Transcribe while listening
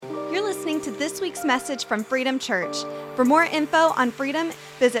You're listening to this week's message from Freedom Church. For more info on Freedom,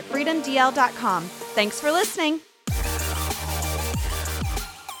 visit freedomdl.com. Thanks for listening.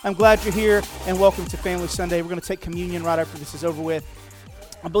 I'm glad you're here, and welcome to Family Sunday. We're going to take communion right after this is over with.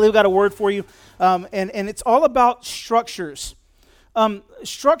 I believe we've got a word for you, and it's all about structures.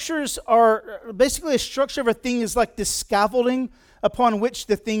 Structures are basically a structure of a thing is like this scaffolding upon which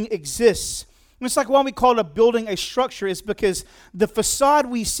the thing exists. And it's like why we call a building a structure is because the facade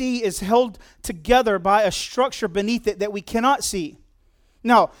we see is held together by a structure beneath it that we cannot see.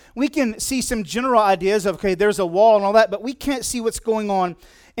 Now, we can see some general ideas of, okay, there's a wall and all that, but we can't see what's going on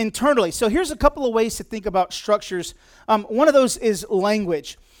internally. So here's a couple of ways to think about structures. One of those is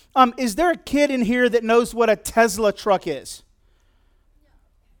language. Is there a kid in here that knows what a Tesla truck is?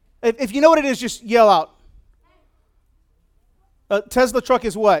 If you know what it is, just yell out. A Tesla truck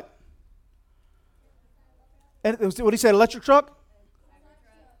is what? And what did he say, electric truck?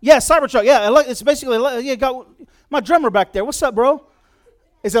 Yeah, Cybertruck. Yeah, it's basically, yeah, got my drummer back there. What's up, bro?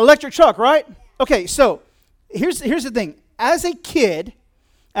 It's an electric truck, right? Okay, so here's the thing. As a kid,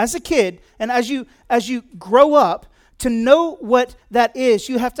 and as you grow up, to know what that is,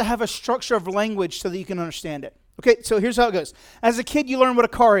 you have to have a structure of language so that you can understand it. Okay, so here's how it goes. As a kid, you learn what a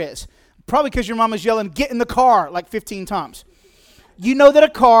car is. Probably because your mom is yelling, get in the car, like 15 times. You know that a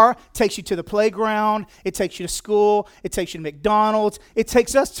car takes you to the playground, it takes you to school, it takes you to McDonald's, it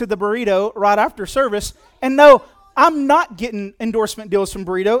takes us to the burrito right after service. And no, I'm not getting endorsement deals from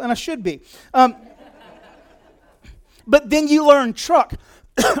Burrito, and I should be. But then you learn truck.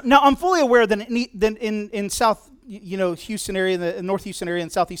 Now, I'm fully aware that in South, Houston area, the North Houston area,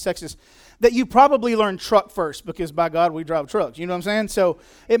 and Southeast Texas, that you probably learn truck first because, by God, we drive trucks. You know what I'm saying? So,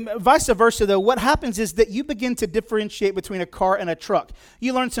 vice versa, though, what happens is that you begin to differentiate between a car and a truck.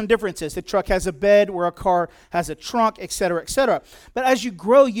 You learn some differences. The truck has a bed where a car has a trunk, et cetera, et cetera. But as you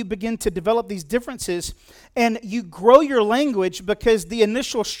grow, you begin to develop these differences, and you grow your language because the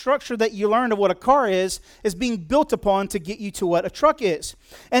initial structure that you learn of what a car is being built upon to get you to what a truck is.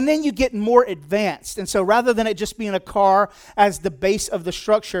 And then you get more advanced. And so rather than it just being a car as the base of the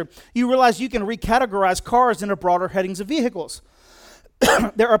structure, you realize you can recategorize cars into broader headings of vehicles.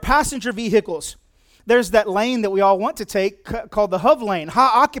 There are passenger vehicles. There's that lane that we all want to take called the HOV lane, high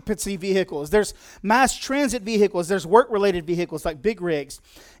occupancy vehicles. There's mass transit vehicles. There's work-related vehicles like big rigs,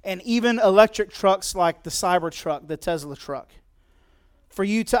 and even electric trucks like the Cybertruck, the Tesla truck. For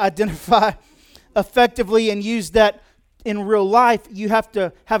you to identify effectively and use that in real life, you have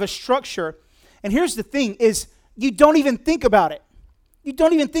to have a structure. And here's the thing is you don't even think about it. You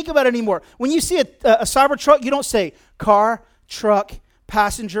don't even think about it anymore. When you see a Cybertruck, you don't say car, truck,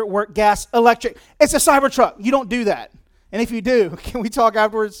 passenger, work, gas, electric. It's a Cybertruck. You don't do that. And if you do, can we talk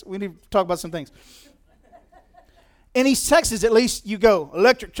afterwards? We need to talk about some things. In East Texas, at least, you go,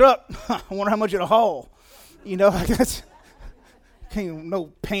 electric truck. I wonder how much it'll haul. You know, I guess.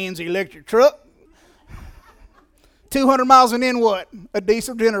 No pansy electric truck. 200 miles and then what? A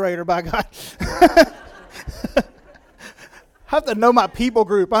diesel generator, by God. I have to know my people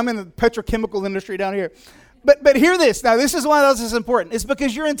group. I'm in the petrochemical industry down here. But hear this. Now, this is why this is important. It's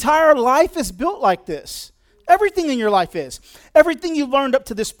because your entire life is built like this. Everything in your life is. Everything you've learned up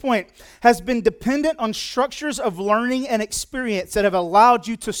to this point has been dependent on structures of learning and experience that have allowed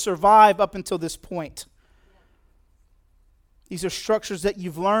you to survive up until this point. These are structures that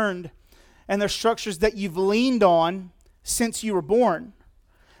you've learned, and they're structures that you've leaned on since you were born.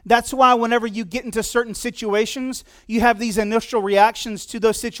 That's why whenever you get into certain situations, you have these initial reactions to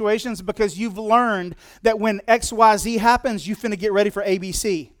those situations because you've learned that when XYZ happens, you finna get ready for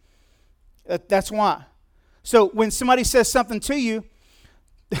ABC. That's why. So when somebody says something to you,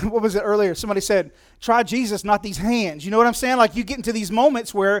 what was it earlier? Somebody said, try Jesus, not these hands. You know what I'm saying? Like you get into these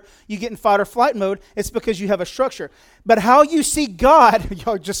moments where you get in fight or flight mode. It's because you have a structure. But how you see God,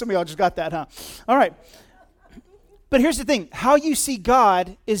 some of y'all just got that, huh? All right. But here's the thing. How you see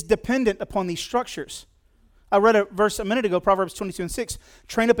God is dependent upon these structures. I read a verse a minute ago, Proverbs 22:6.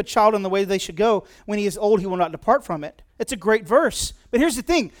 Train up a child in the way they should go. When he is old, he will not depart from it. It's a great verse. But here's the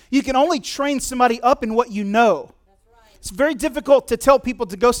thing. You can only train somebody up in what you know. It's very difficult to tell people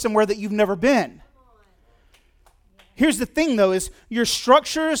to go somewhere that you've never been. Here's the thing, though, is your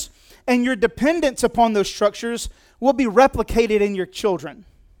structures and your dependence upon those structures will be replicated in your children.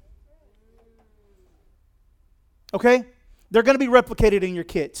 Okay? They're going to be replicated in your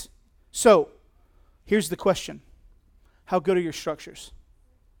kids. So, here's the question. How good are your structures?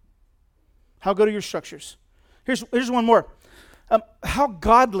 How good are your structures? Here's one more. How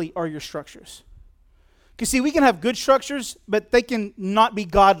godly are your structures? Because see, we can have good structures, but they can not be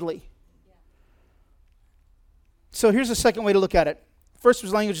godly. So here's a second way to look at it. First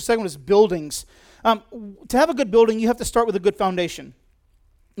was language, the second was buildings. To have a good building, you have to start with a good foundation.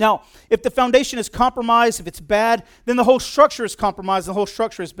 Now, if the foundation is compromised, if it's bad, then the whole structure is compromised, the whole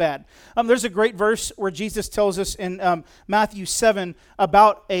structure is bad. There's a great verse where Jesus tells us in Matthew 7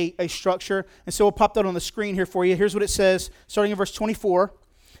 about a structure, and so we'll pop that on the screen here for you. Here's what it says, starting in verse 24.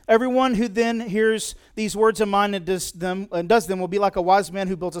 Everyone who then hears these words of mine and does them will be like a wise man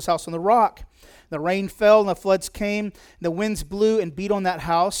who builds his house on the rock. The rain fell and the floods came, and the winds blew and beat on that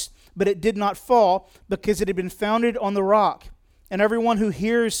house, but it did not fall because it had been founded on the rock. And everyone who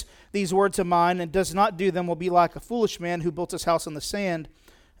hears these words of mine and does not do them will be like a foolish man who built his house on the sand.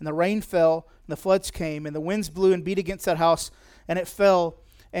 And the rain fell, and the floods came, and the winds blew and beat against that house, and it fell,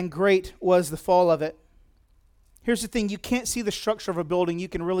 and great was the fall of it. Here's the thing, you can't see the structure of a building, you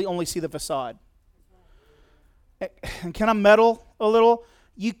can really only see the facade. And can I meddle a little?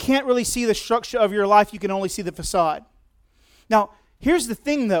 You can't really see the structure of your life, you can only see the facade. Now, here's the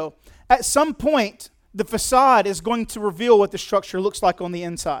thing though, at some point, the facade is going to reveal what the structure looks like on the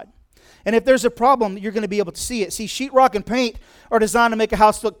inside. And if there's a problem, you're going to be able to see it. See, sheetrock and paint are designed to make a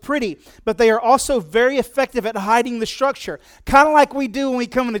house look pretty, but they are also very effective at hiding the structure, kind of like we do when we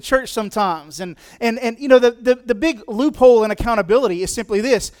come into church sometimes. And you know, the big loophole in accountability is simply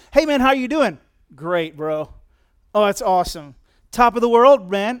this. Hey, man, how are you doing? Great, bro. Oh, that's awesome. Top of the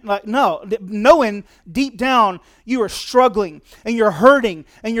world, man. Like, no, knowing deep down you are struggling and you're hurting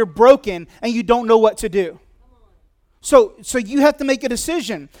and you're broken and you don't know what to do. So you have to make a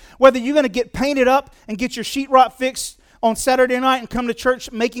decision whether you're going to get painted up and get your sheetrock fixed on Saturday night and come to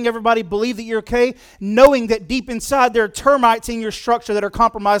church making everybody believe that you're okay, knowing that deep inside there are termites in your structure that are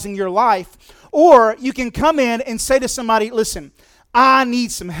compromising your life. Or you can come in and say to somebody, listen, I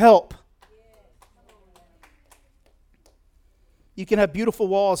need some help. You can have beautiful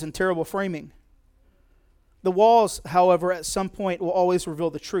walls and terrible framing. The walls, however, at some point will always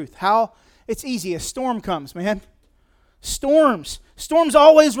reveal the truth. How? It's easy. A storm comes, man. Storms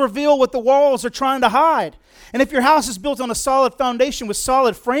always reveal what the walls are trying to hide. And if your house is built on a solid foundation with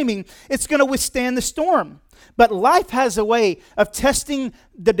solid framing, it's going to withstand the storm. But life has a way of testing,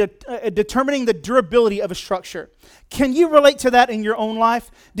 determining the durability of a structure. Can you relate to that in your own life?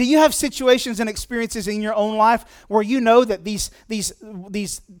 Do you have situations and experiences in your own life where you know that these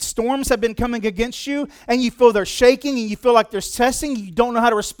storms have been coming against you and you feel they're shaking and you feel like there's testing, you don't know how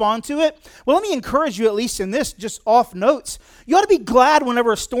to respond to it? Well, let me encourage you, at least in this, just off notes. You ought to be glad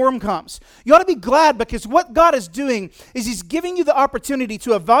whenever a storm comes. You ought to be glad because what God is doing is He's giving you the opportunity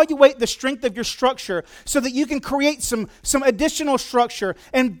to evaluate the strength of your structure so that you can create some additional structure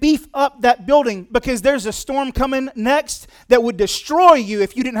and beef up that building, because there's a storm coming next that would destroy you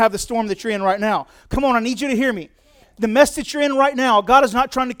if you didn't have the storm that you're in right now. Come on, I need you to hear me. The mess that you're in right now, God is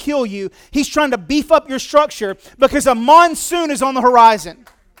not trying to kill you. He's trying to beef up your structure because a monsoon is on the horizon.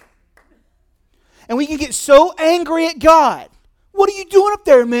 And we can get so angry at God. What are you doing up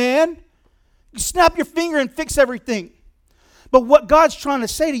there, man? You snap your finger and fix everything. But what God's trying to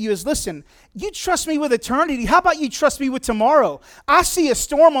say to you is, listen, you trust me with eternity. How about you trust me with tomorrow? I see a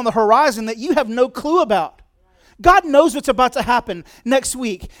storm on the horizon that you have no clue about. God knows what's about to happen next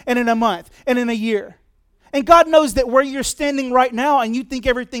week and in a month and in a year. And God knows that where you're standing right now and you think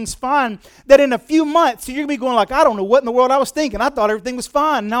everything's fine, that in a few months you're going to be going like, I don't know what in the world I was thinking. I thought everything was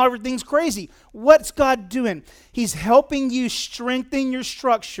fine. Now everything's crazy. What's God doing? He's helping you strengthen your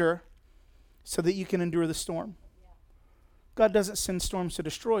structure so that you can endure the storm. God doesn't send storms to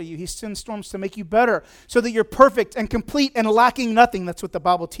destroy you. He sends storms to make you better so that you're perfect and complete and lacking nothing. That's what the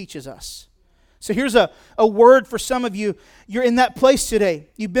Bible teaches us. So here's a word for some of you. You're in that place today.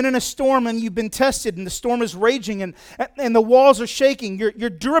 You've been in a storm and you've been tested and the storm is raging and the walls are shaking. Your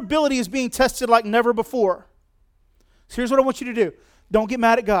durability is being tested like never before. So here's what I want you to do. Don't get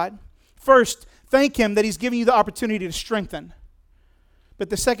mad at God. First, thank Him that He's giving you the opportunity to strengthen. But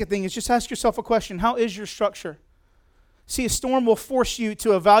the second thing is just ask yourself a question. How is your structure? See, a storm will force you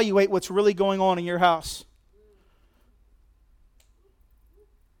to evaluate what's really going on in your house.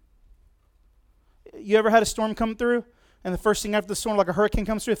 You ever had a storm come through, and the first thing after the storm, like a hurricane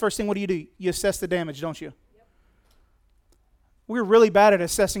comes through, the first thing, what do? You assess the damage, don't you? Yep. We're really bad at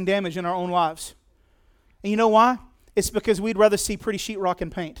assessing damage in our own lives. And you know why? It's because we'd rather see pretty sheetrock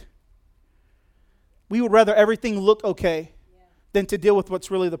and paint. We would rather everything look okay than to deal with what's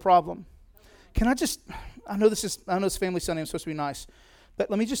really the problem. Can I just... I know it's Family Sunday, I'm supposed to be nice.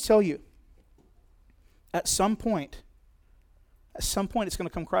 But let me just tell you, at some point, it's going to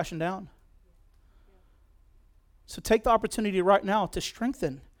come crashing down. So take the opportunity right now to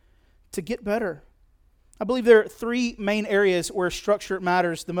strengthen, to get better. I believe there are three main areas where structure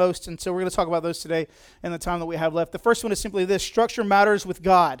matters the most, and so we're going to talk about those today in the time that we have left. The first one is simply this: structure matters with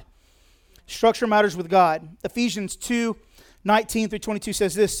God. Structure matters with God. Ephesians 2:19 through 22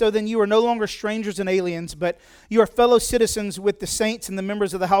 says this: "So then you are no longer strangers and aliens, but you are fellow citizens with the saints and the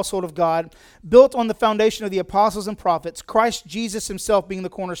members of the household of God, built on the foundation of the apostles and prophets, Christ Jesus himself being the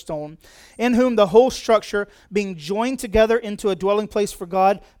cornerstone, in whom the whole structure being joined together into a dwelling place for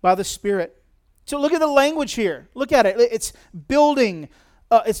God by the Spirit." So look at the language here. Look at it. It's building.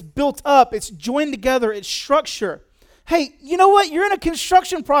 It's built up. It's joined together. It's structure. Hey, you know what? You're in a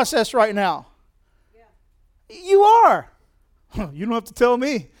construction process right now. Yeah. You are. You don't have to tell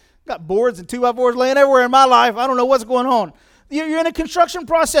me. Got boards and 2x4s laying everywhere in my life. I don't know what's going on. You're in a construction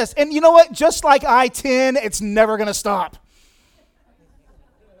process. And you know what? Just like I-10, it's never going to stop.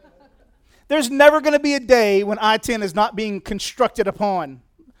 There's never going to be a day when I-10 is not being constructed upon.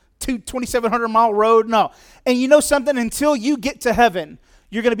 2,700-mile road? No. And you know something? Until you get to heaven,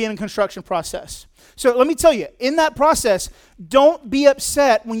 you're going to be in a construction process. So let me tell you, in that process, don't be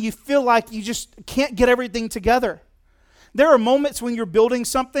upset when you feel like you just can't get everything together. There are moments when you're building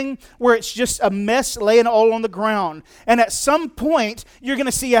something where it's just a mess laying all on the ground. And at some point, you're going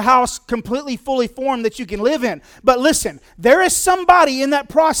to see a house completely fully formed that you can live in. But listen, there is somebody in that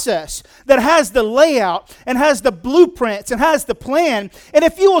process that has the layout and has the blueprints and has the plan. And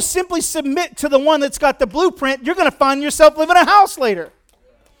if you will simply submit to the one that's got the blueprint, you're going to find yourself living in a house later.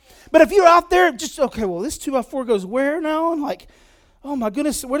 But if you're out there just, okay, well, this 2x4 goes where now? And like, oh my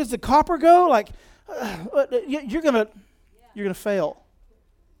goodness, where does the copper go? Like, you're going to fail.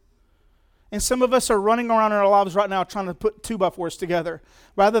 And some of us are running around in our lives right now trying to put 2x4s together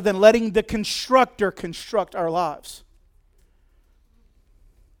rather than letting the constructor construct our lives.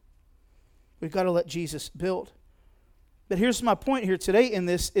 We've got to let Jesus build. But here's my point here today in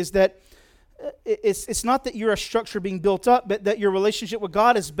this is that it's not that you're a structure being built up, but that your relationship with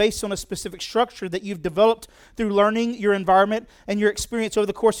God is based on a specific structure that you've developed through learning, your environment, and your experience over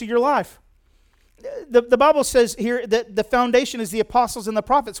the course of your life. The Bible says here that the foundation is the apostles and the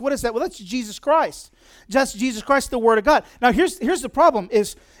prophets. What is that? Well, that's Jesus Christ. That's Jesus Christ, the Word of God. Now, here's the problem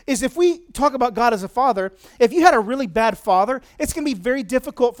is if we talk about God as a father, if you had a really bad father, it's going to be very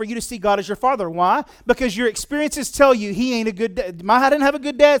difficult for you to see God as your father. Why? Because your experiences tell you he ain't a good dad. I didn't have a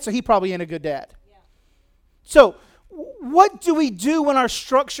good dad, so he probably ain't a good dad. Yeah. So what do we do when our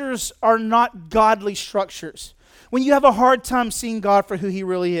structures are not godly structures? When you have a hard time seeing God for who he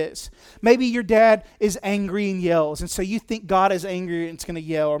really is. Maybe your dad is angry and yells, and so you think God is angry and it's going to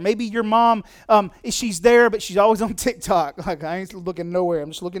yell. Or maybe your mom, she's there, but she's always on TikTok. Like, I ain't looking nowhere.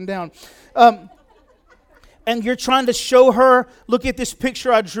 I'm just looking down. And you're trying to show her, look at this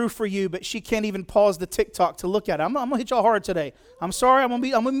picture I drew for you, but she can't even pause the TikTok to look at it. I'm going to hit y'all hard today. I'm sorry. I'm going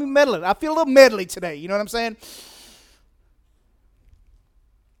to be meddling. I feel a little meddly today. You know what I'm saying?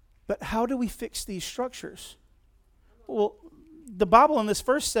 But how do we fix these structures? Well, the Bible in this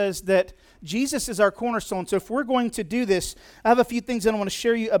verse says that Jesus is our cornerstone. So if we're going to do this, I have a few things that I want to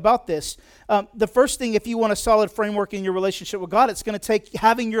share you about this. The first thing, if you want a solid framework in your relationship with God, it's going to take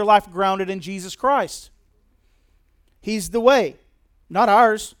having your life grounded in Jesus Christ. He's the way, not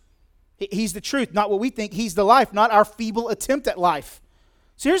ours. He's the truth, not what we think. He's the life, not our feeble attempt at life.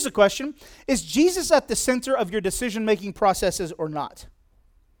 So here's the question. Is Jesus at the center of your decision-making processes or not?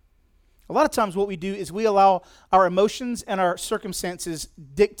 A lot of times what we do is we allow our emotions and our circumstances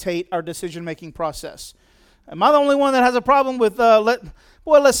dictate our decision-making process. Am I the only one that has a problem with, let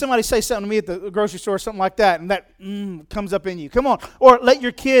somebody say something to me at the grocery store or something like that, and that comes up in you. Come on. Or let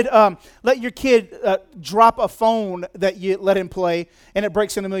your kid drop a phone that you let him play, and it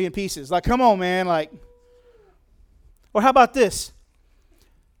breaks in a million pieces. Like, come on, man. Like, or how about this?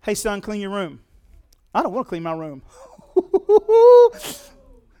 Hey, son, clean your room. I don't want to clean my room.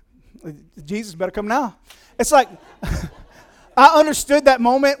 Jesus better come now. It's like, I understood that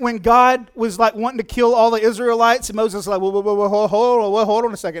moment when God was like wanting to kill all the Israelites, and Moses was like, whoa, hold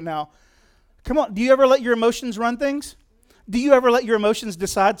on a second now. Come on, do you ever let your emotions run things? Do you ever let your emotions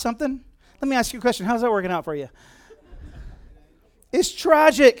decide something? Let me ask you a question. How's that working out for you? It's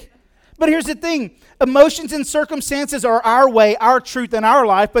tragic. But here's the thing. Emotions and circumstances are our way, our truth in our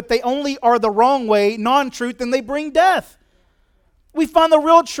life, but they only are the wrong way, non-truth, and they bring death. We find the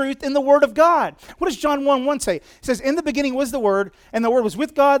real truth in the Word of God. What does John 1:1 say? It says, in the beginning was the Word, and the Word was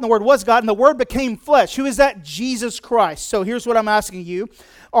with God, and the Word was God, and the Word became flesh. Who is that? Jesus Christ. So here's what I'm asking you.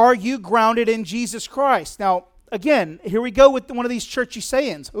 Are you grounded in Jesus Christ? Now, again, here we go with one of these churchy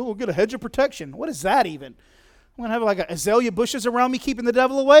sayings. Oh, we'll get a hedge of protection. What is that even? I'm going to have like azalea bushes around me keeping the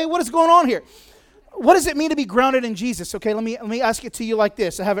devil away? What is going on here? What does it mean to be grounded in Jesus? Okay, let me ask it to you like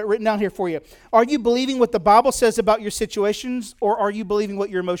this. I have it written down here for you. Are you believing what the Bible says about your situations, or are you believing what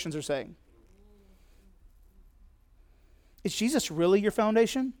your emotions are saying? Is Jesus really your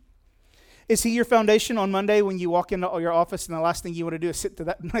foundation? Is he your foundation on Monday when you walk into your office and the last thing you want to do is sit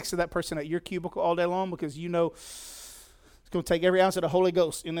next to that person at your cubicle all day long because you know it's going to take every ounce of the Holy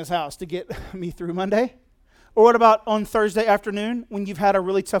Ghost in this house to get me through Monday? Or what about on Thursday afternoon when you've had a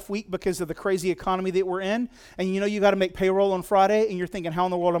really tough week because of the crazy economy that we're in, and you know you got to make payroll on Friday and you're thinking, how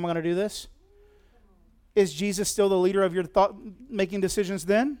in the world am I going to do this? Is Jesus still the leader of your thought-making decisions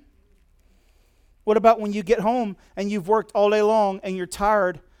then? What about when you get home and you've worked all day long and you're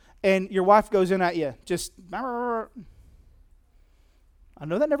tired and your wife goes in at you? Just, I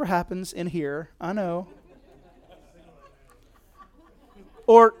know that never happens in here. I know.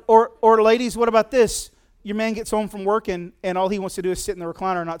 Or ladies, what about this? Your man gets home from work and all he wants to do is sit in the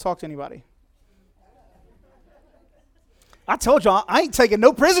recliner and not talk to anybody. I told y'all, I ain't taking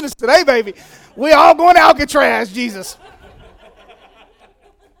no prisoners today, baby. We all going to Alcatraz, Jesus.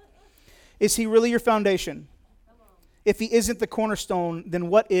 Is he really your foundation? If he isn't the cornerstone, then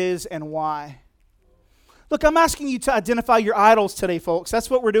what is and why? Look, I'm asking you to identify your idols today, folks. That's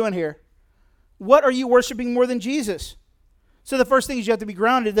what we're doing here. What are you worshiping more than Jesus? So the first thing is you have to be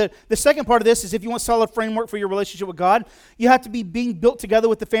grounded. The second part of this is if you want solid framework for your relationship with God, you have to be being built together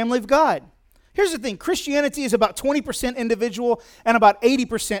with the family of God. Here's the thing. Christianity is about 20% individual and about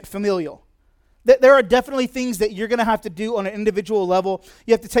 80% familial. There are definitely things that you're going to have to do on an individual level.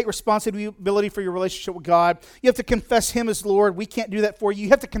 You have to take responsibility for your relationship with God. You have to confess him as Lord. We can't do that for you. You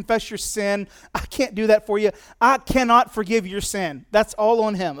have to confess your sin. I can't do that for you. I cannot forgive your sin. That's all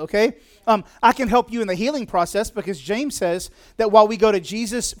on him, okay? I can help you in the healing process because James says that while we go to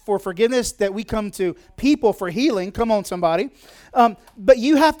Jesus for forgiveness, that we come to people for healing. Come on, somebody. But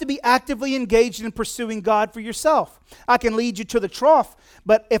you have to be actively engaged in pursuing God for yourself. I can lead you to the trough,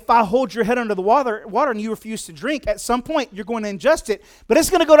 but if I hold your head under the water and you refuse to drink, at some point you're going to ingest it, but it's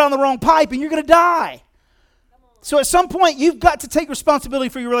going to go down the wrong pipe and you're going to die. So at some point you've got to take responsibility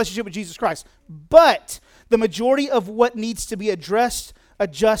for your relationship with Jesus Christ. But the majority of what needs to be addressed,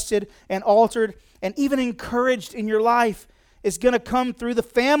 adjusted, and altered, and even encouraged in your life is going to come through the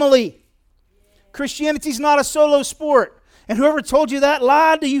family. Christianity's not a solo sport. And whoever told you that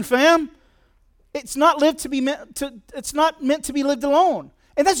lied to you, fam. It's not meant to be lived alone.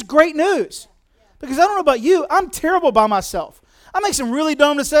 And that's great news. Because I don't know about you, I'm terrible by myself. I make some really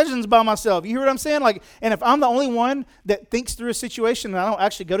dumb decisions by myself. You hear what I'm saying? And if I'm the only one that thinks through a situation and I don't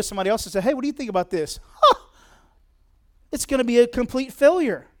actually go to somebody else and say, hey, what do you think about this? It's going to be a complete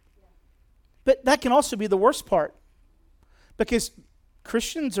failure. But that can also be the worst part. Because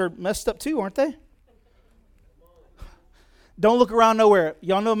Christians are messed up too, aren't they? Don't look around nowhere.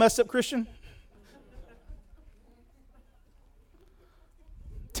 Y'all know a messed up Christian?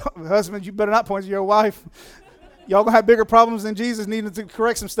 Husbands, you better not point to your wife. Y'all gonna have bigger problems than Jesus needing to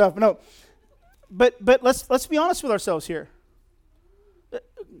correct some stuff. No, but let's be honest with ourselves here.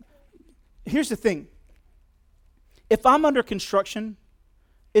 Here's the thing. If I'm under construction,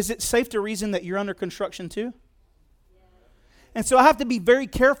 is it safe to reason that you're under construction too? And so I have to be very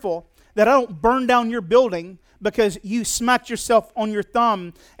careful that I don't burn down your building because you smacked yourself on your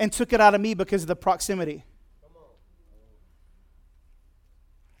thumb and took it out of me because of the proximity.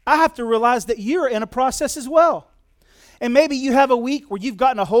 I have to realize that you're in a process as well. And maybe you have a week where you've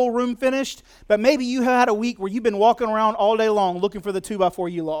gotten a whole room finished, but maybe you had a week where you've been walking around all day long looking for the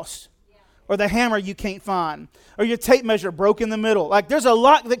 2x4 you lost, or the hammer you can't find, or your tape measure broke in the middle. Like there's a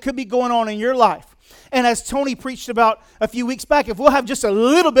lot that could be going on in your life. And as Tony preached about a few weeks back, if we'll have just a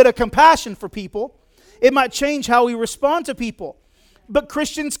little bit of compassion for people, it might change how we respond to people. But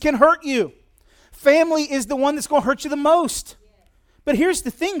Christians can hurt you. Family is the one that's going to hurt you the most. But here's the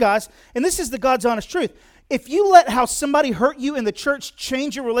thing, guys, and this is the God's honest truth. If you let how somebody hurt you in the church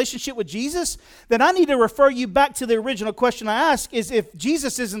change your relationship with Jesus, then I need to refer you back to the original question I asked is if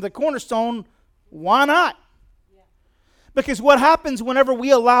Jesus isn't the cornerstone, why not? Because what happens whenever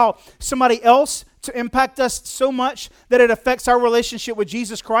we allow somebody else to impact us so much that it affects our relationship with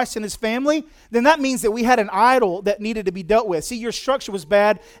Jesus Christ and his family, then that means that we had an idol that needed to be dealt with. See, your structure was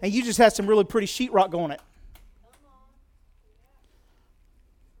bad and you just had some really pretty sheetrock on it.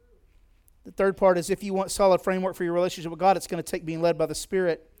 The third part is if you want solid framework for your relationship with God, it's going to take being led by the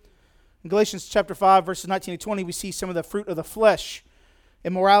Spirit. In Galatians chapter 5, verses 19 to 20, we see some of the fruit of the flesh: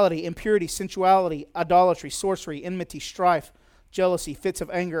 immorality, impurity, sensuality, idolatry, sorcery, enmity, strife, jealousy, fits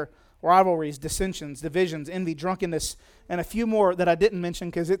of anger, rivalries, dissensions, divisions, envy, drunkenness, and a few more that I didn't mention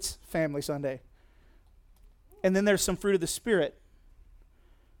because it's Family Sunday. And then there's some fruit of the Spirit: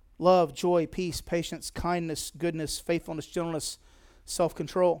 love, joy, peace, patience, kindness, goodness, faithfulness, gentleness,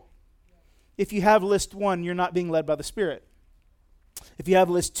 self-control. If you have list 1, you're not being led by the Spirit. If you have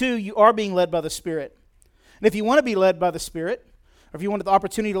list 2, you are being led by the Spirit. And if you want to be led by the Spirit, or if you want the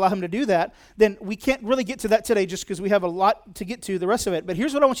opportunity to allow him to do that, then we can't really get to that today just because we have a lot to get to the rest of it. But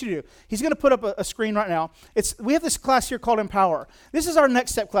here's what I want you to do. He's going to put up a screen right now. We have this class here called Empower. This is our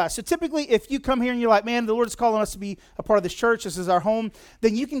next step class. So typically, if you come here and you're like, man, the Lord is calling us to be a part of this church, this is our home,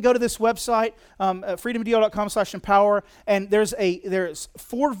 then you can go to this website, freedomdl.com/empower, and there's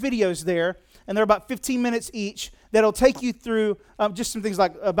 4 videos there, and they're about 15 minutes each, that'll take you through just some things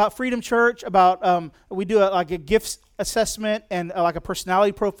like about Freedom Church, about we do a gifts assessment and like a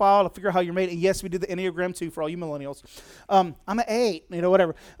personality profile to figure out how you're made. And yes, we do the Enneagram too for all you millennials. I'm an 8,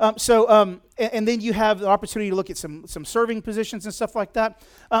 whatever. And then you have the opportunity to look at some serving positions and stuff like that.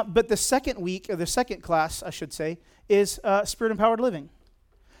 But the second week, or the second class, I should say, is Spirit-Empowered Living.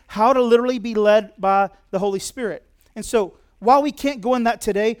 How to literally be led by the Holy Spirit. And so while we can't go in that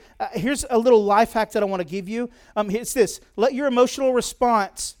today, here's a little life hack that I want to give you. It's this. Let your emotional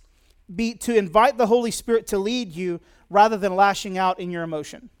response be to invite the Holy Spirit to lead you rather than lashing out in your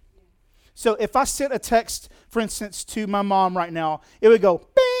emotion. So if I sent a text, for instance, to my mom right now, it would go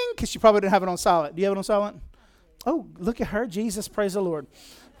bing, because she probably didn't have it on silent. Do you have it on silent? Oh, look at her. Jesus, praise the Lord.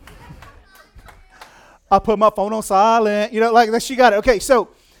 I put my phone on silent. Like that, she got it. Okay,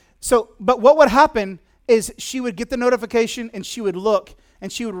 but what would happen is she would get the notification and she would look and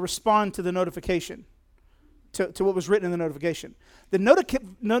she would respond to the notification, to what was written in the notification. The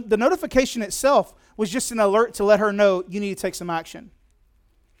notification itself was just an alert to let her know you need to take some action.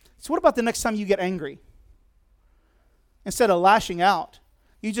 So what about the next time you get angry? Instead of lashing out,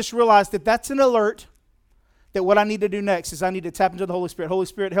 you just realize that that's an alert that what I need to do next is I need to tap into the Holy Spirit. Holy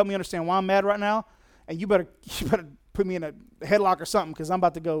Spirit, help me understand why I'm mad right now, and you better put me in a headlock or something because I'm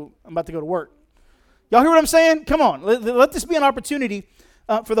about to go to work. Y'all hear what I'm saying? Come on. Let this be an opportunity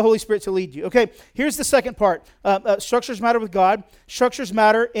for the Holy Spirit to lead you. Okay, here's the second part. Structures matter with God. Structures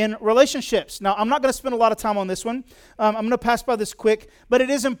matter in relationships. Now, I'm not going to spend a lot of time on this one. I'm going to pass by this quick, but it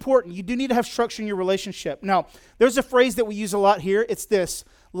is important. You do need to have structure in your relationship. Now, there's a phrase that we use a lot here. It's this.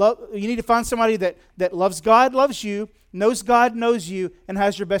 You need to find somebody that loves God, loves you, knows God, knows you, and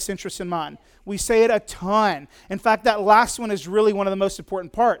has your best interests in mind. We say it a ton. In fact, that last one is really one of the most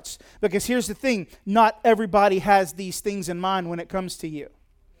important parts, because here's the thing. Not everybody has these things in mind when it comes to you.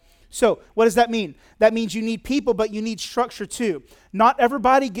 So what does that mean? That means you need people, but you need structure too. Not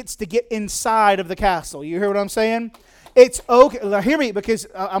everybody gets to get inside of the castle. You hear what I'm saying? It's okay. Now hear me, because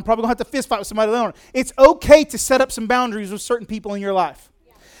I'm probably going to have to fist fight with somebody later on. It's okay to set up some boundaries with certain people in your life.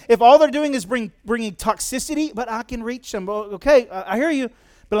 Yeah. If all they're doing is bringing toxicity, but I can reach them. Okay, I hear you.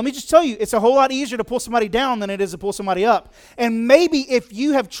 But let me just tell you, it's a whole lot easier to pull somebody down than it is to pull somebody up. And maybe if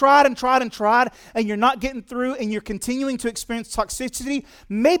you have tried and you're not getting through and you're continuing to experience toxicity,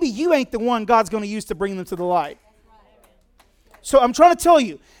 maybe you ain't the one God's going to use to bring them to the light. So I'm trying to tell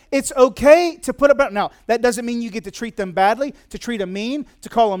you, it's okay to put up. Now, that doesn't mean you get to treat them badly, to treat them mean, to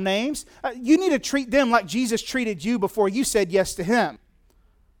call them names. You need to treat them like Jesus treated you before you said yes to him.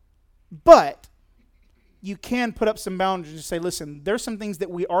 But you can put up some boundaries and say, listen, there's some things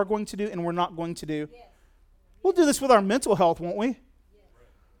that we are going to do and we're not going to do. Yes. We'll do this with our mental health, won't we? Yes.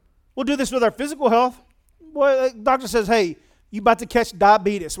 We'll do this with our physical health. Boy, doctor says, hey, you about to catch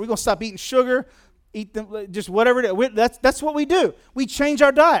diabetes. We're going to stop eating sugar, eat them, just whatever it is. That's what we do. We change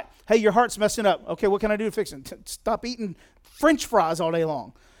our diet. Hey, your heart's messing up. Okay, what can I do to fix it? Stop eating French fries all day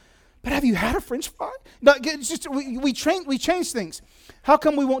long. But have you had a French fry? No, it's just we change things. How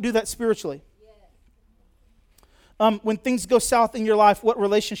come we won't do that spiritually? When things go south in your life, what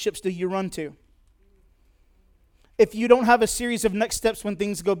relationships do you run to? If you don't have a series of next steps when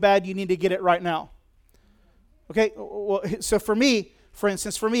things go bad, you need to get it right now. Okay, well, so for me,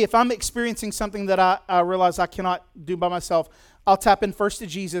 if I'm experiencing something that I realize I cannot do by myself, I'll tap in first to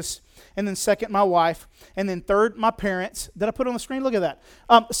Jesus, and then second, my wife, and then third, my parents. Did I put it on the screen? Look at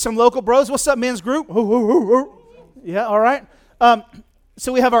that. Some local bros. What's up, men's group? Yeah, all right.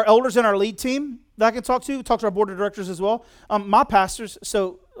 So we have our elders and our lead team that I can talk to our board of directors as well. My pastors,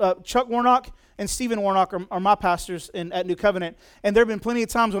 so Chuck Warnock and Stephen Warnock are my pastors at New Covenant. And there have been plenty of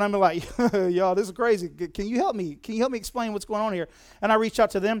times when I'm like, y'all, this is crazy. Can you help me? Can you help me explain what's going on here? And I reach out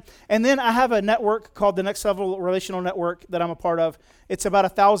to them. And then I have a network called the Next Level Relational Network that I'm a part of. It's about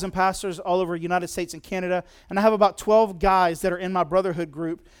 1,000 pastors all over the United States and Canada. And I have about 12 guys that are in my brotherhood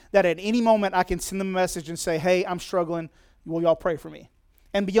group that at any moment I can send them a message and say, hey, I'm struggling. Will y'all pray for me?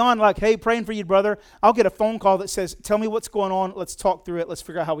 And beyond like, hey, praying for you, brother, I'll get a phone call that says, tell me what's going on. Let's talk through it. Let's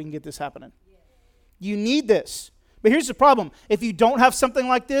figure out how we can get this happening. You need this But here's the problem. If you don't have something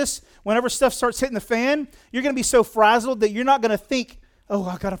like this, whenever stuff starts hitting the fan, you're going to be so frazzled that you're not going to think, oh,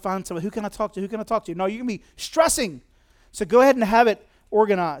 I got to find somebody. Who can I talk to? Who can I talk to? No, you're going to be stressing. So go ahead and have it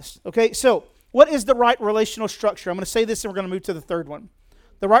organized. Okay, so what is the right relational structure? I'm going to say this and we're going to move to the third one.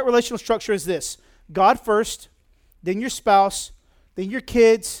 The right relational structure is this. God first, then your spouse, then your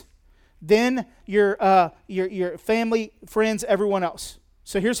kids, then your family, friends, everyone else.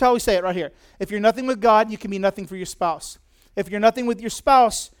 So here's how we say it right here. If you're nothing with God, you can be nothing for your spouse. If you're nothing with your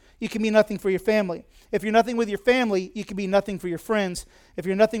spouse, you can be nothing for your family. If you're nothing with your family, you can be nothing for your friends. If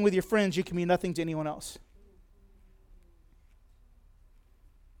you're nothing with your friends, you can be nothing to anyone else.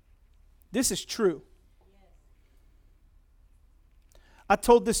 This is true. I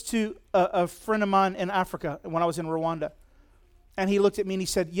told this to a friend of mine in Africa when I was in Rwanda. And he looked at me and he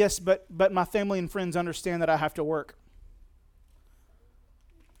said, yes, but my family and friends understand that I have to work.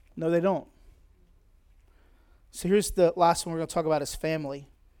 No, they don't. So here's the last one we're going to talk about is family.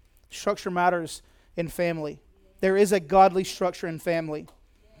 Structure matters in family. There is a godly structure in family.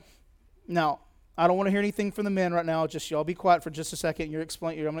 Now, I don't want to hear anything from the men right now. Just y'all be quiet for just a second. I'm going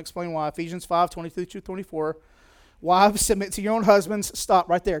to explain why. Ephesians 5:22-24. Wives, submit to your own husbands. Stop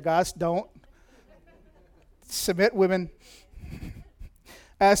right there, guys. Don't. Submit, women.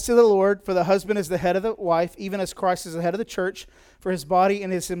 As to the Lord, for the husband is the head of the wife, even as Christ is the head of the church, for his body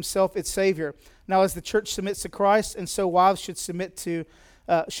and is himself its Savior. Now, as the church submits to Christ, and so wives should submit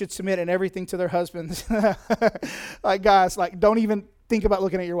in everything to their husbands. Like, guys, like, don't even think about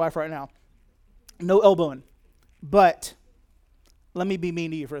looking at your wife right now. No elbowing. But let me be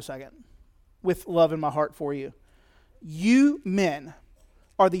mean to you for a second, with love in my heart for you. You men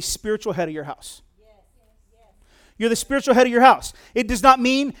are the spiritual head of your house. You're the spiritual head of your house. It does not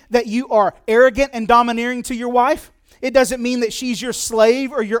mean that you are arrogant and domineering to your wife. It doesn't mean that she's your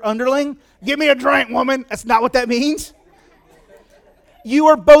slave or your underling. Give me a drink, woman. That's not what that means. You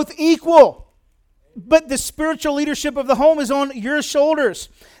are both equal. But the spiritual leadership of the home is on your shoulders.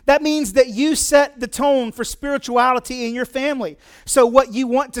 That means that you set the tone for spirituality in your family. So what you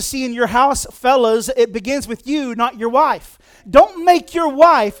want to see in your house, fellas, it begins with you, not your wife. Don't make your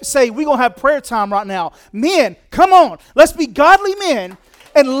wife say, we're going to have prayer time right now. Men, come on. Let's be godly men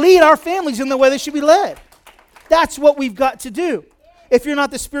and lead our families in the way they should be led. That's what we've got to do. If you're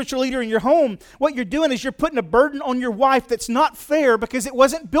not the spiritual leader in your home, what you're doing is you're putting a burden on your wife that's not fair because it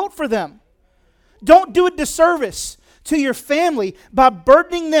wasn't built for them. Don't do a disservice to your family by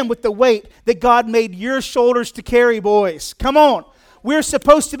burdening them with the weight that God made your shoulders to carry, boys. Come on. We're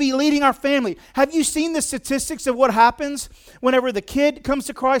supposed to be leading our family. Have you seen the statistics of what happens whenever the kid comes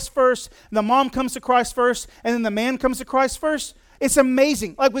to Christ first, the mom comes to Christ first, and then the man comes to Christ first? It's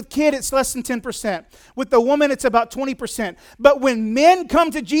amazing. Like with kid, it's less than 10%. With the woman, it's about 20%. But when men come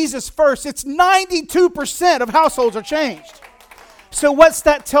to Jesus first, it's 92% of households are changed. So what's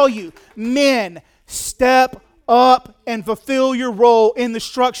that tell you? Men, step up and fulfill your role in the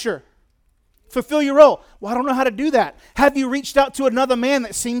structure. Fulfill your role. Well, I don't know how to do that. Have you reached out to another man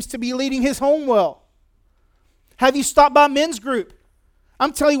that seems to be leading his home well? Have you stopped by men's group?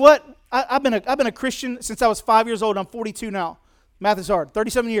 I'm telling you what, I've been a Christian since I was 5 years old. I'm 42 now. Math is hard.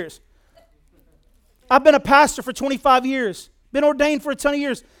 37 years. I've been a pastor for 25 years. Been ordained for a ton of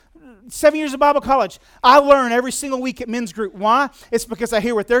years. 7 years of Bible college. I learn every single week at men's group. Why? It's because I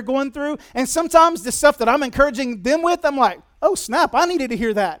hear what they're going through. And sometimes the stuff that I'm encouraging them with, I'm like, oh snap, I needed to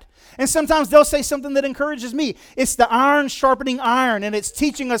hear that. And sometimes they'll say something that encourages me. It's the iron sharpening iron, and it's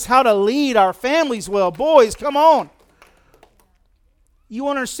teaching us how to lead our families well. Boys, come on. You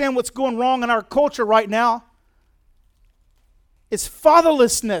understand what's going wrong in our culture right now? It's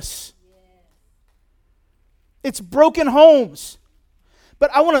fatherlessness. It's broken homes. But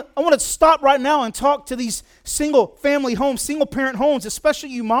I want to stop right now and talk to these single family homes, single parent homes, especially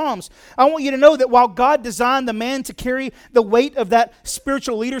you moms. I want you to know that while God designed the man to carry the weight of that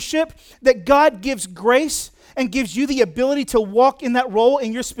spiritual leadership, that God gives grace and gives you the ability to walk in that role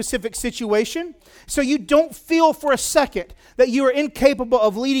in your specific situation. So you don't feel for a second that you are incapable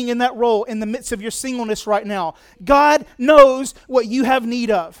of leading in that role in the midst of your singleness right now. God knows what you have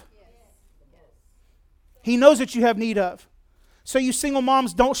need of. He knows what you have need of. So you single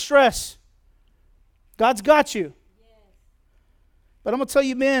moms, don't stress. God's got you. But I'm going to tell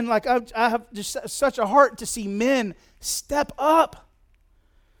you, men, like I have just such a heart to see men step up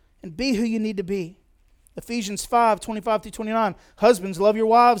and be who you need to be. Ephesians 5:25-29. Husbands, love your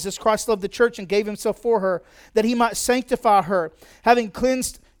wives as Christ loved the church and gave himself for her, that he might sanctify her, having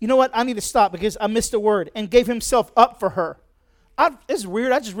cleansed. You know what? I need to stop because I missed a word. And gave himself up for her. It's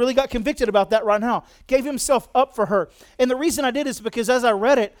weird. I just really got convicted about that right now. Gave himself up for her. And the reason I did is because as I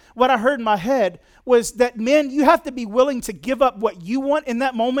read it, what I heard in my head was that, men, you have to be willing to give up what you want in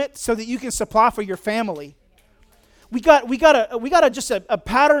that moment so that you can supply for your family. We got a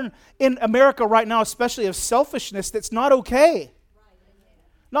pattern in America right now, especially of selfishness, that's not okay.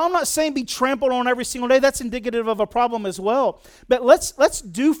 Now, I'm not saying be trampled on every single day. That's indicative of a problem as well. But let's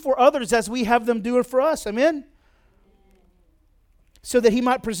do for others as we have them do it for us. Amen? So that he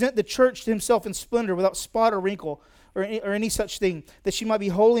might present the church to himself in splendor, without spot or wrinkle or any such thing, that she might be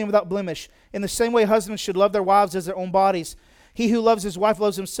holy and without blemish. In the same way, husbands should love their wives as their own bodies. He who loves his wife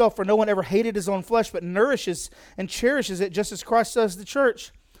loves himself, for no one ever hated his own flesh, but nourishes and cherishes it, just as Christ does the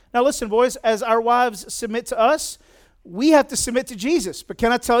church. Now listen, boys, as our wives submit to us, we have to submit to Jesus. But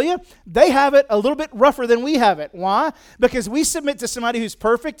can I tell you, they have it a little bit rougher than we have it. Why? Because we submit to somebody who's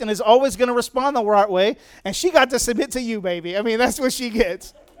perfect and is always going to respond the right way, and she got to submit to you, baby. I mean, that's what she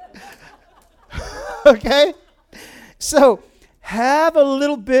gets. Okay? So have a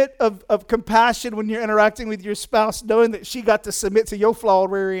little bit of compassion when you're interacting with your spouse, knowing that she got to submit to your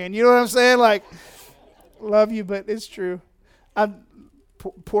flawed rear end. You know what I'm saying? Like, love you, but it's true.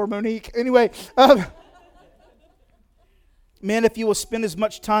 Poor Monique. Anyway, men, if you will spend as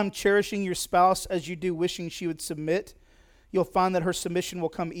much time cherishing your spouse as you do wishing she would submit, you'll find that her submission will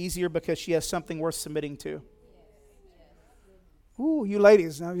come easier because she has something worth submitting to. Ooh, you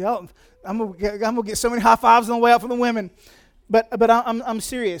ladies, now y'all, I'm gonna get so many high fives on the way out from the women. But I'm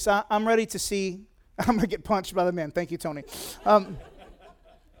serious. I'm ready to see. I'm gonna get punched by the men. Thank you, Tony.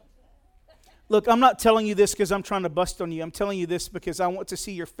 Look, I'm not telling you this because I'm trying to bust on you. I'm telling you this because I want to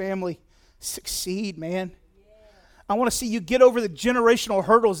see your family succeed, man. I want to see you get over the generational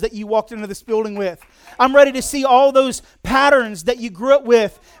hurdles that you walked into this building with. I'm ready to see all those patterns that you grew up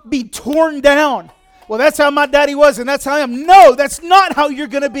with be torn down. Well, that's how my daddy was, and that's how I am. No, that's not how you're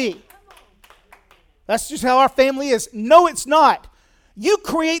going to be. That's just how our family is. No, it's not. You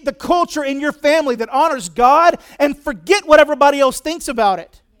create the culture in your family that honors God and forget what everybody else thinks about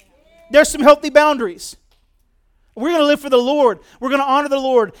it. There's some healthy boundaries. We're going to live for the Lord. We're going to honor the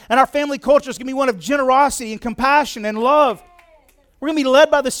Lord. And our family culture is going to be one of generosity and compassion and love. We're going to be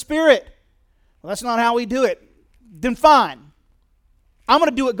led by the Spirit. Well, that's not how we do it. Then fine. I'm going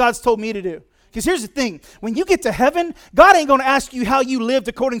to do what God's told me to do. Because here's the thing. When you get to heaven, God ain't going to ask you how you lived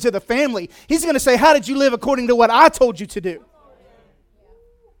according to the family. He's going to say, how did you live according to what I told you to do?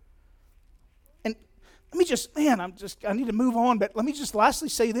 And let me just, I need to move on, but let me just lastly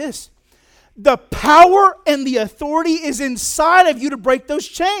say this. The power and the authority is inside of you to break those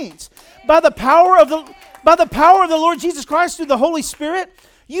chains. By the power of the Lord Jesus Christ through the Holy Spirit,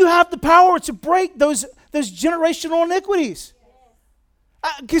 you have the power to break those generational iniquities.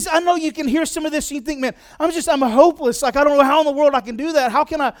 Because I know you can hear some of this and you think, man, I'm hopeless. Like, I don't know how in the world I can do that. How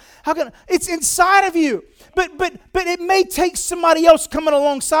can I? It's inside of you. But it may take somebody else coming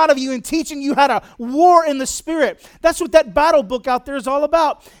alongside of you and teaching you how to war in the Spirit. That's what that battle book out there is all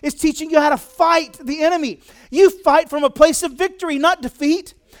about. It's teaching you how to fight the enemy. You fight from a place of victory, not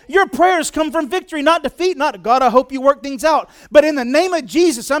defeat. Your prayers come from victory, not defeat. Not, God, I hope you work things out. But in the name of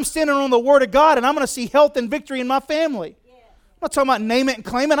Jesus, I'm standing on the Word of God, and I'm going to see health and victory in my family. I'm not talking about name it and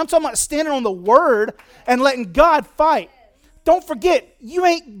claim it. I'm talking about standing on the Word and letting God fight. Don't forget, you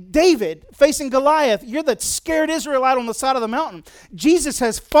ain't David facing Goliath. You're the scared Israelite on the side of the mountain. Jesus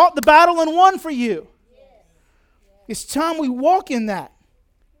has fought the battle and won for you. It's time we walk in that.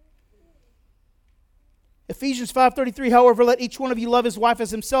 Ephesians 5:33, however, let each one of you love his wife as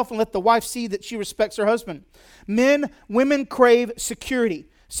himself, and let the wife see that she respects her husband. Women crave security.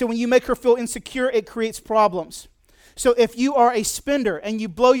 So when you make her feel insecure, it creates problems. So if you are a spender and you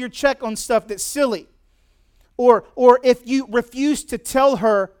blow your check on stuff that's silly, or if you refuse to tell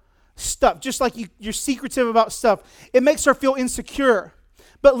her stuff, just like you're secretive about stuff, it makes her feel insecure.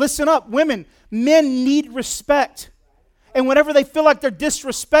 But listen up, women, men need respect. And whenever they feel like they're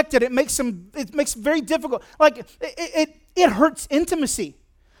disrespected, it makes it very difficult. Like it hurts intimacy.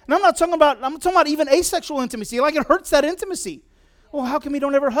 And I'm talking about even asexual intimacy. Like, it hurts that intimacy. Well, how come you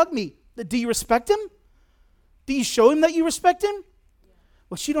don't ever hug me? Do you respect him? Do you show him that you respect him?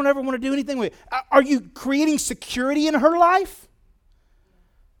 Well, she don't ever want to do anything with it. Are you creating security in her life?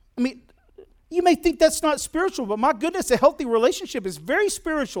 I mean, you may think that's not spiritual, but my goodness, a healthy relationship is very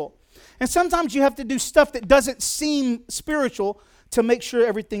spiritual. And sometimes you have to do stuff that doesn't seem spiritual to make sure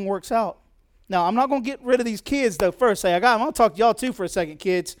everything works out. Now, I'm not going to get rid of these kids, though, first. I'm going to talk to y'all, too, for a second,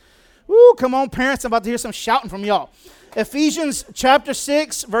 kids. Woo, come on, parents. I'm about to hear some shouting from y'all. Ephesians chapter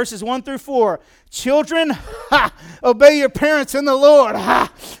 6, verses 1 through 4. Children, obey your parents in the Lord.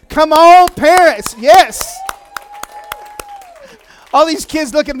 Come on, parents. Yes. All these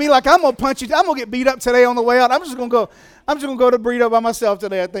kids look at me like I'm gonna punch you. I'm gonna get beat up today on the way out. I'm just gonna go to burrito by myself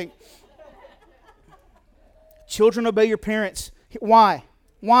today, I think. Children, obey your parents. Why?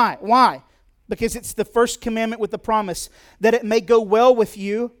 Because it's the first commandment with the promise that it may go well with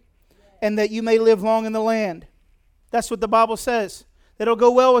you and that you may live long in the land. That's what the Bible says. That it'll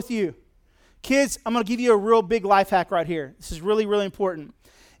go well with you. Kids, I'm going to give you a real big life hack right here. This is really, really important.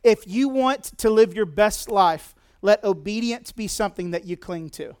 If you want to live your best life, let obedience be something that you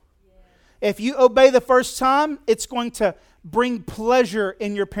cling to. If you obey the first time, it's going to bring pleasure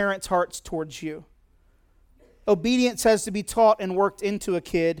in your parents' hearts towards you. Obedience has to be taught and worked into a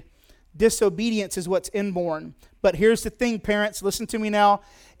kid. Disobedience is what's inborn. But here's the thing, parents, listen to me now.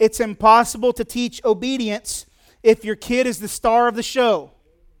 It's impossible to teach obedience if your kid is the star of the show.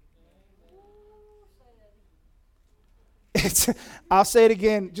 I'll say it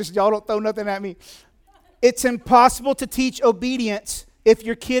again, just y'all don't throw nothing at me. It's impossible to teach obedience if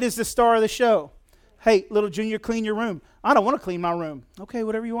your kid is the star of the show. Hey, little junior, clean your room. I don't want to clean my room. Okay,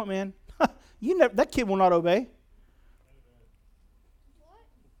 whatever you want, man. That kid will not obey.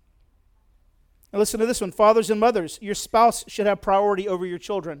 Now listen to this one. Fathers and mothers, your spouse should have priority over your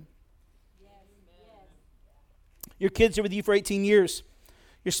children. Your kids are with you for 18 years.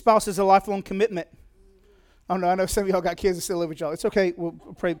 Your spouse is a lifelong commitment. Oh no, I know some of y'all got kids that still live with y'all. It's okay. We'll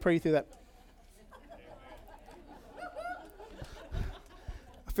pray you through that.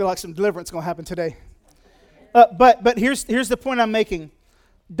 I feel like some deliverance is going to happen today. But here's the point I'm making.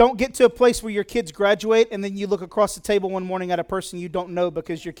 Don't get to a place where your kids graduate and then you look across the table one morning at a person you don't know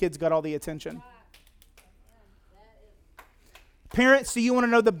because your kids got all the attention. Parents, do you want to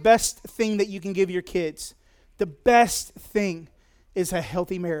know the best thing that you can give your kids? The best thing is a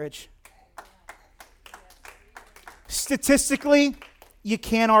healthy marriage. Statistically, you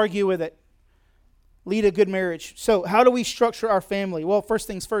can't argue with it. Lead a good marriage. So how do we structure our family? Well, first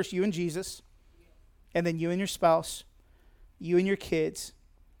things first, you and Jesus, and then you and your spouse, you and your kids,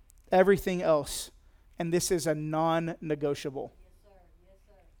 everything else. And this is a non-negotiable.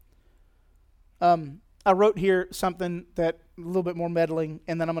 I wrote here something that a little bit more meddling,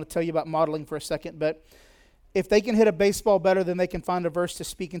 and then I'm going to tell you about modeling for a second. But if they can hit a baseball better than they can find a verse to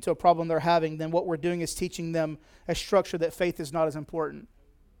speak into a problem they're having, then what we're doing is teaching them a structure that faith is not as important.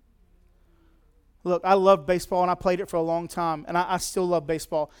 Look, I love baseball, and I played it for a long time, and I still love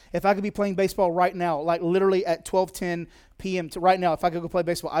baseball. If I could be playing baseball right now, like literally at 12:10 p.m. to right now, if I could go play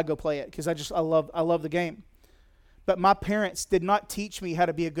baseball, I'd go play it because I love the game. But my parents did not teach me how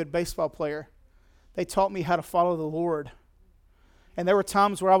to be a good baseball player. They taught me how to follow the Lord. And there were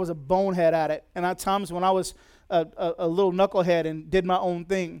times where I was a bonehead at it, and times when I was a little knucklehead and did my own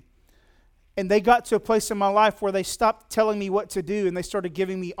thing. And they got to a place in my life where they stopped telling me what to do, and they started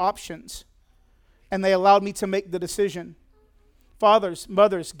giving me options. And they allowed me to make the decision. Fathers,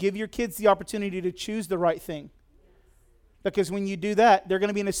 mothers, give your kids the opportunity to choose the right thing. Because when you do that, they're going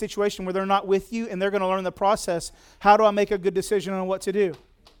to be in a situation where they're not with you, and they're going to learn the process. How do I make a good decision on what to do?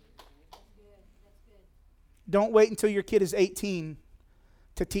 Don't wait until your kid is 18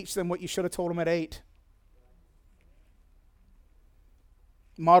 to teach them what you should have told them at 8.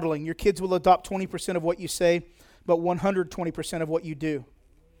 Modeling. Your kids will adopt 20% of what you say, but 120% of what you do.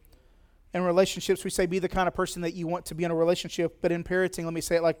 In relationships, we say be the kind of person that you want to be in a relationship. But in parenting, let me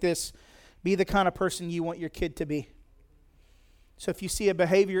say it like this. Be the kind of person you want your kid to be. So if you see a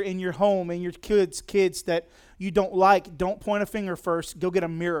behavior in your home and your kids that you don't like, don't point a finger first. Go get a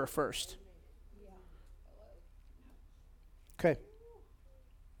mirror first. Okay.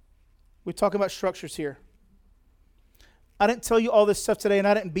 We're talking about structures here. I didn't tell you all this stuff today, and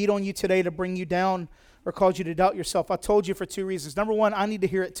I didn't beat on you today to bring you down or cause you to doubt yourself. I told you for 2 reasons. Number one, I need to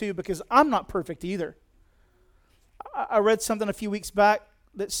hear it too because I'm not perfect either. I read something a few weeks back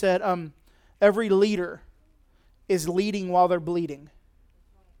that said every leader is leading while they're bleeding.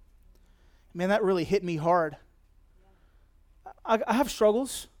 Man, that really hit me hard. I have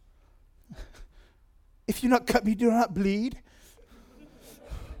struggles. If you not cut me, do not bleed.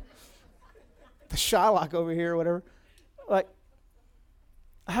 The Shylock over here or whatever. Like,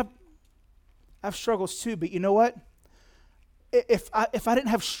 I have struggles too, but you know what? If I didn't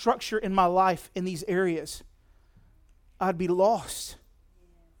have structure in my life in these areas, I'd be lost.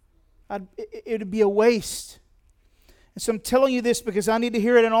 It'd be a waste. And so I'm telling you this because I need to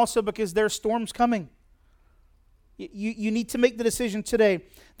hear it, and also because there are storms coming. You need to make the decision today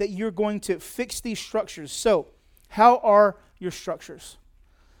that you're going to fix these structures. So, how are your structures?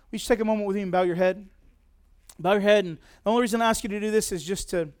 Will you just take a moment with me and bow your head? Bow your head, and the only reason I ask you to do this is just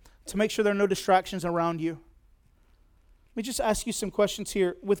to make sure there are no distractions around you. Let me just ask you some questions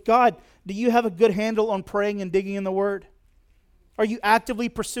here. With God, do you have a good handle on praying and digging in the Word? Are you actively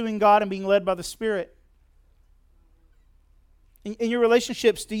pursuing God and being led by the Spirit? In your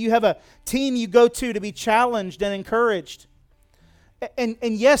relationships, do you have a team you go to be challenged and encouraged? And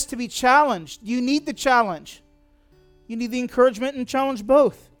yes, to be challenged. You need the challenge. You need the encouragement and challenge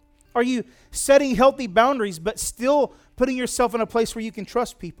both. Are you setting healthy boundaries but still putting yourself in a place where you can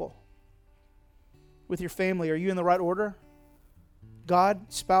trust people? With your family, are you in the right order?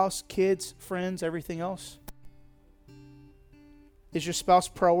 God, spouse, kids, friends, everything else? Is your spouse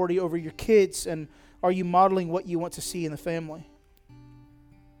priority over your kids, and are you modeling what you want to see in the family?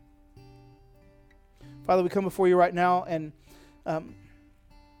 Father, we come before you right now, and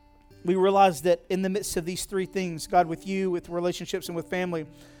we realize that in the midst of these three things, God, with you, with relationships, and with family,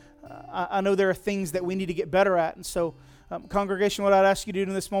 I know there are things that we need to get better at. And so, congregation, what I'd ask you to do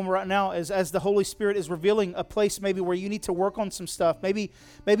in this moment right now is, as the Holy Spirit is revealing a place maybe where you need to work on some stuff. Maybe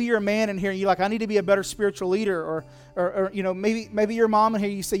you're a man in here and you're like, I need to be a better spiritual leader. Or you know, maybe your mom in here,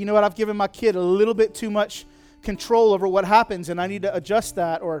 you say, you know what, I've given my kid a little bit too much control over what happens and I need to adjust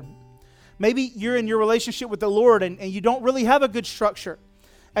that. Or maybe you're in your relationship with the Lord and you don't really have a good structure.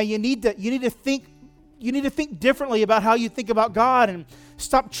 And you need to think differently about how you think about God, and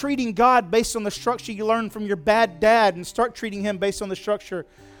stop treating God based on the structure you learned from your bad dad and start treating him based on the structure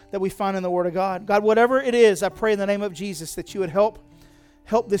that we find in the Word of God. God, whatever it is, I pray in the name of Jesus that you would help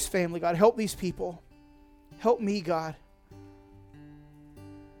this family, God. Help these people. Help me, God.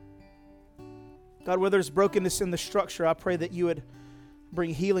 God, where there's brokenness in the structure, I pray that you would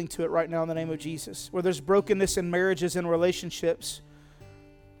bring healing to it right now in the name of Jesus. Where there's brokenness in marriages and relationships,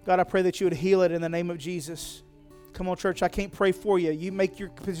 God, I pray that you would heal it in the name of Jesus. Come on, church, I can't pray for you. You make your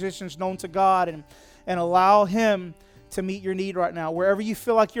positions known to God and allow him to meet your need right now. Wherever you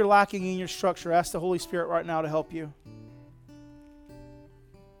feel like you're lacking in your structure, ask the Holy Spirit right now to help you.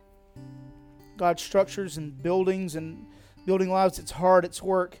 God, structures and building lives, it's hard, it's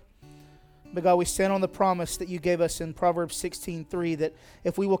work. But God, we stand on the promise that you gave us in Proverbs 16:3, that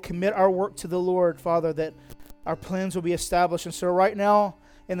if we will commit our work to the Lord, Father, that our plans will be established. And so right now,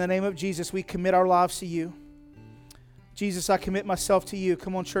 in the name of Jesus, we commit our lives to you. Jesus, I commit myself to you.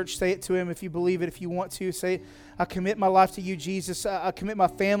 Come on, church, say it to him if you believe it, if you want to. Say, I commit my life to you, Jesus. I commit my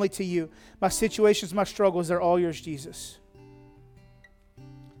family to you. My situations, my struggles, they're all yours, Jesus.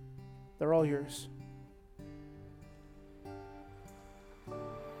 They're all yours.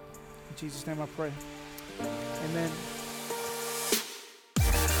 In Jesus' name I pray. Amen.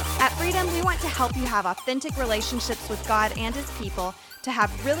 At Freedom, we want to help you have authentic relationships with God and his people, to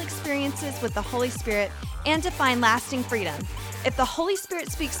have real experiences with the Holy Spirit, and to find lasting freedom. If the Holy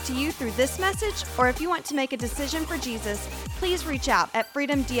Spirit speaks to you through this message, or if you want to make a decision for Jesus, please reach out at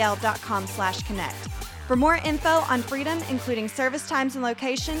freedomdl.com/connect. For more info on Freedom, including service times and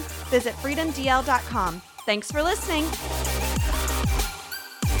location, visit freedomdl.com. Thanks for listening.